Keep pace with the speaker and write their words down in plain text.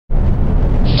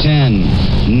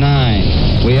10,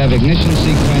 9. We have ignition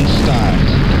sequence start.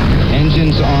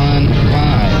 Engines on.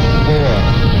 5,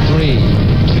 4, 3,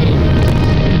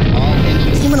 2. All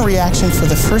engines. Human reaction for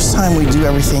the first time we do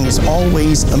everything is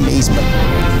always amazement.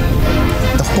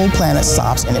 The whole planet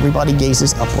stops and everybody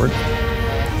gazes upward.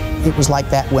 It was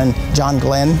like that when John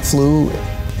Glenn flew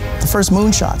the first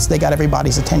moonshots. They got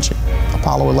everybody's attention.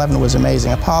 Apollo 11 was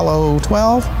amazing. Apollo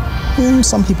 12,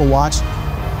 some people watched.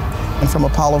 And from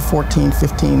Apollo 14,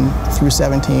 15 through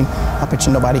 17, I bet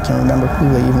you nobody can remember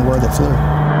who they even were that flew.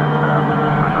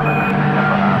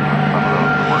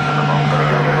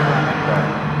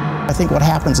 I think what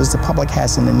happens is the public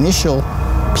has an initial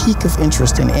peak of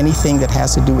interest in anything that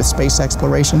has to do with space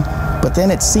exploration, but then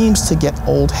it seems to get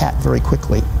old hat very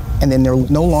quickly, and then they're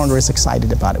no longer as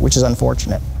excited about it, which is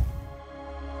unfortunate.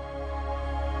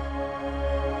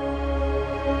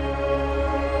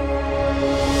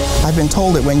 I've been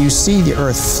told that when you see the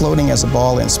Earth floating as a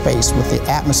ball in space with the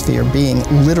atmosphere being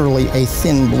literally a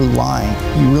thin blue line,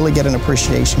 you really get an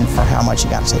appreciation for how much you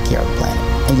got to take care of the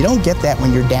planet. And you don't get that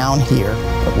when you're down here,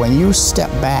 but when you step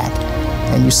back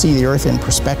and you see the Earth in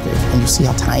perspective and you see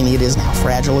how tiny it is and how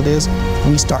fragile it is,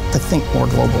 we start to think more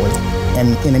globally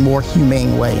and in a more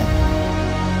humane way.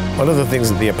 One of the things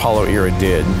that the Apollo era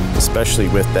did, especially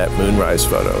with that moonrise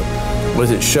photo,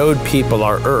 was it showed people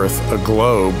our Earth, a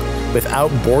globe,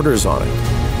 without borders on it.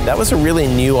 That was a really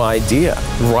new idea.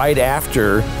 Right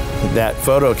after that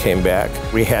photo came back,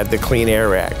 we had the Clean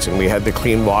Air Act, and we had the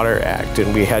Clean Water Act,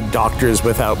 and we had Doctors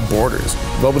Without Borders.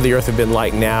 What would the Earth have been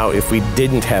like now if we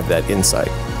didn't have that insight?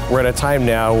 We're at a time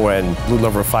now when a little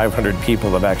over 500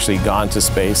 people have actually gone to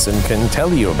space and can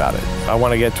tell you about it. I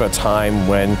want to get to a time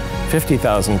when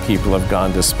 50,000 people have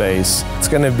gone to space. It's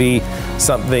going to be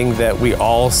something that we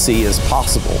all see as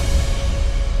possible.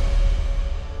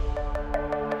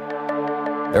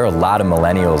 There are a lot of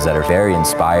millennials that are very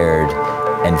inspired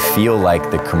and feel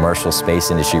like the commercial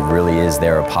space industry really is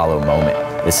their Apollo moment.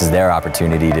 This is their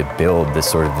opportunity to build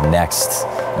this sort of next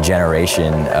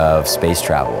generation of space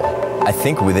travel. I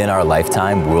think within our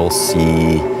lifetime, we'll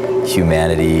see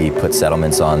humanity put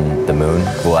settlements on the moon.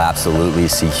 We'll absolutely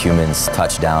see humans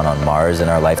touch down on Mars in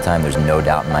our lifetime. There's no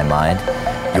doubt in my mind.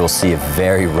 You'll see a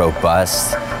very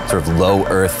robust, sort of low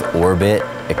Earth orbit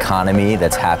economy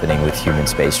that's happening with human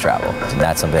space travel. And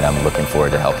that's something I'm looking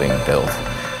forward to helping build.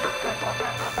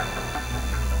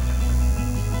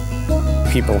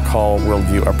 People call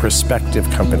Worldview a perspective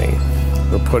company.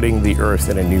 We're putting the Earth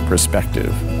in a new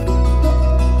perspective.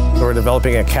 We're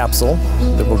developing a capsule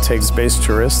that will take space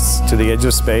tourists to the edge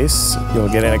of space. You'll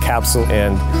get in a capsule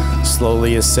and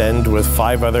slowly ascend with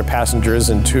 5 other passengers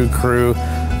and 2 crew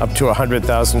up to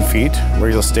 100,000 feet, where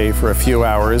you'll stay for a few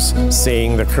hours,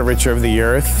 seeing the curvature of the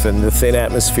Earth and the thin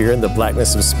atmosphere and the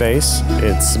blackness of space.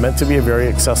 It's meant to be a very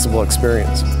accessible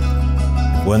experience.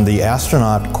 When the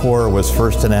astronaut corps was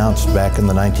first announced back in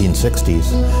the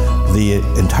 1960s, the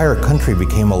entire country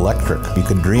became electric. You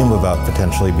could dream about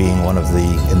potentially being one of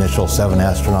the initial 7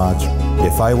 astronauts.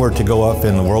 If I were to go up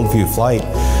in the Worldview flight,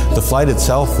 the flight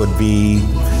itself would be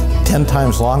 10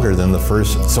 times longer than the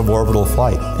first suborbital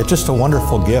flight. It's just a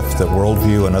wonderful gift that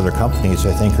Worldview and other companies,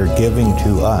 I think, are giving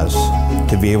to us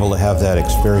to be able to have that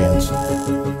experience.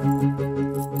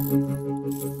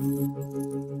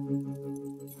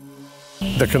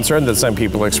 The concern that some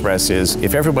people express is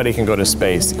if everybody can go to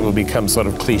space, it will become sort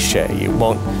of cliche. It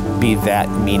won't be that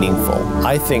meaningful.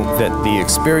 I think that the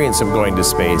experience of going to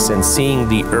space and seeing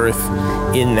the Earth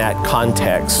in that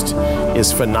context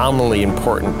is a phenomenally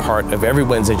important part of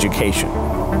everyone's education.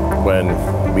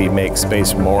 When we make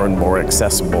space more and more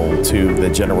accessible to the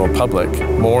general public,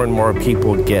 more and more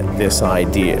people get this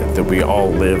idea that we all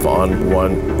live on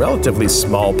one relatively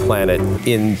small planet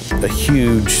in a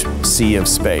huge sea of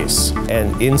space,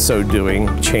 and in so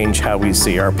doing, change how we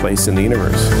see our place in the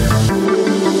universe.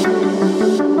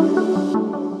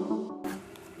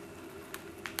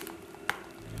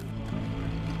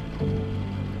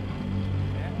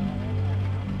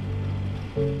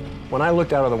 When I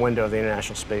looked out of the window of the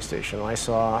International Space Station, I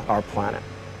saw our planet.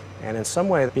 And in some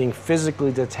way, being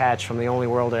physically detached from the only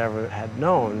world I ever had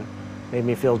known made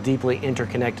me feel deeply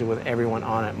interconnected with everyone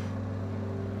on it.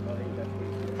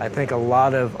 I think a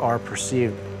lot of our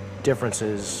perceived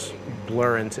differences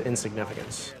blur into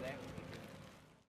insignificance.